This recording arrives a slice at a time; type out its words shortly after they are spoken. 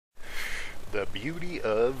The beauty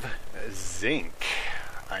of zinc.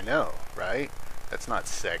 I know, right? That's not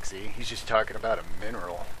sexy. He's just talking about a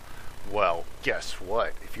mineral. Well, guess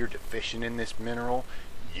what? If you're deficient in this mineral,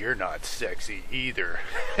 you're not sexy either.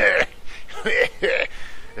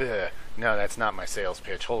 No, that's not my sales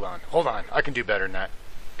pitch. Hold on. I can do better than that.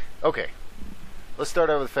 Okay. Let's start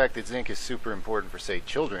out with the fact that zinc is super important for, say,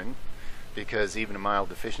 children, because even a mild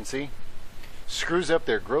deficiency screws up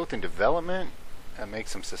their growth and development and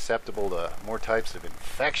makes them susceptible to more types of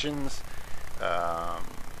infections,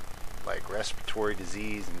 like respiratory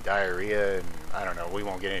disease and diarrhea, and I don't know, we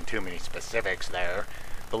won't get into too many specifics there,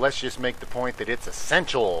 but let's just make the point that it's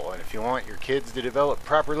essential. And if you want your kids to develop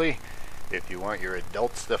properly, if you want your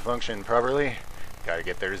adults to function properly, you gotta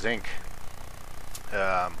get their zinc.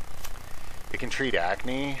 It can treat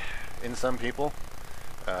acne in some people.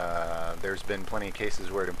 There's been plenty of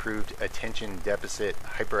cases where it improved attention deficit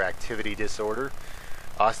hyperactivity disorder,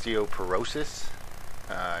 osteoporosis,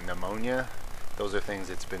 pneumonia. Those are things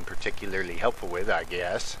it's been particularly helpful with, I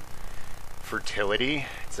guess. Fertility,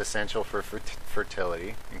 it's essential for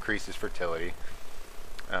fertility, increases fertility.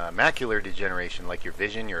 Macular degeneration, like your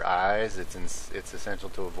vision, your eyes, it's essential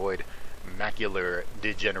to avoid macular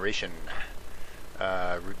degeneration.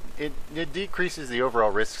 It decreases the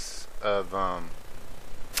overall risks of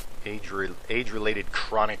age-related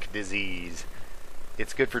chronic disease.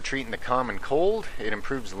 It's good for treating the common cold. It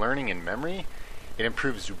improves learning and memory. It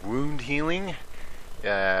improves wound healing.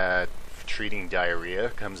 Treating diarrhea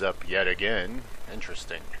comes up yet again.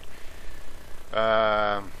 Interesting.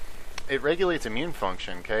 It regulates immune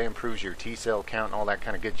function, okay? Improves your T cell count and all that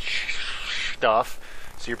kind of good stuff.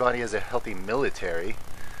 So your body has a healthy military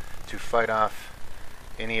to fight off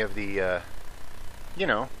any of the,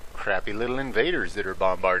 crappy little invaders that are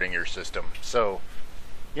bombarding your system. So,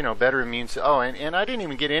 better immune... and I didn't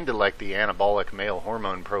even get into, like, the anabolic male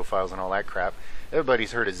hormone profiles and all that crap.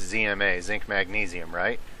 Everybody's heard of ZMA, zinc magnesium,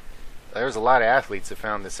 right? There's a lot of athletes that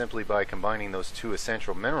found that simply by combining those two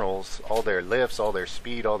essential minerals, all their lifts, all their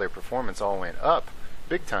speed, all their performance all went up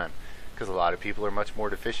big time. Because a lot of people are much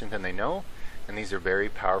more deficient than they know. And these are very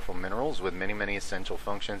powerful minerals with many, many essential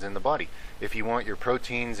functions in the body. If you want your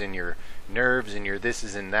proteins and your nerves and your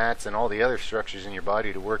thises and that's and all the other structures in your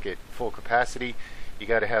body to work at full capacity, you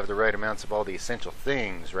got to have the right amounts of all the essential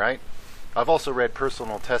things, right? I've also read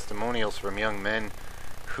personal testimonials from young men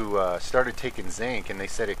who started taking zinc, and they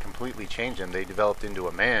said it completely changed them. They developed into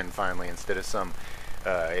a man finally, instead of some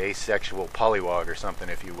asexual polywog or something,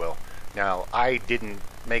 if you will. Now, I didn't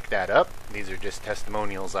make that up. These are just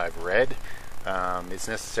testimonials I've read. It's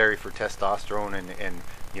necessary for testosterone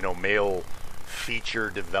and male feature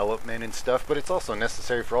development and stuff, but it's also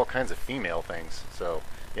necessary for all kinds of female things. So,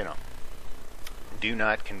 do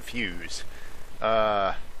not confuse.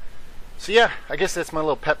 So yeah, I guess that's my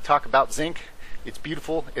little pep talk about zinc. It's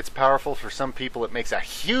beautiful, it's powerful. For some people it makes a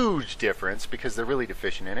huge difference because they're really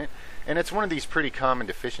deficient in it. And it's one of these pretty common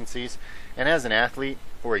deficiencies. And as an athlete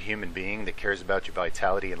or a human being that cares about your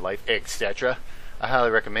vitality and life, etc., I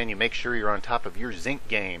highly recommend you make sure you're on top of your zinc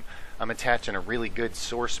game. I'm attaching a really good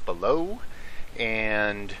source below,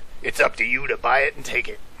 and it's up to you to buy it and take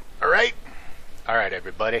it. Alright? Alright,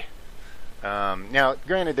 everybody. Now,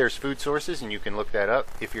 granted, there's food sources, and you can look that up.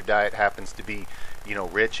 If your diet happens to be,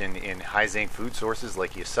 rich in high zinc food sources,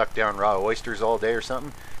 like you suck down raw oysters all day or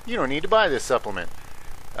something, you don't need to buy this supplement.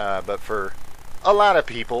 But for a lot of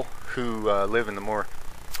people who live in the more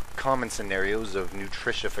common scenarios of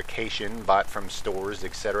nutritification bought from stores,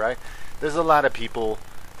 etc., there's a lot of people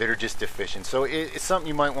that are just deficient. So it's something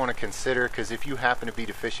you might want to consider, because if you happen to be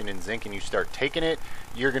deficient in zinc and you start taking it,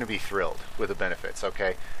 you're going to be thrilled with the benefits,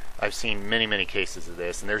 okay? I've seen many, many cases of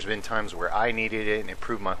this, and there's been times where I needed it and it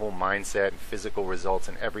improved my whole mindset and physical results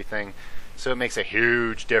and everything. So it makes a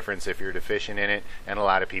huge difference if you're deficient in it, and a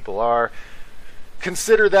lot of people are.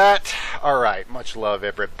 Consider that. Alright, much love,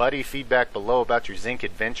 everybody. Feedback below about your zinc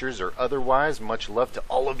adventures or otherwise. Much love to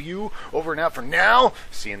all of you. Over and out for now.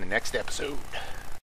 See you in the next episode.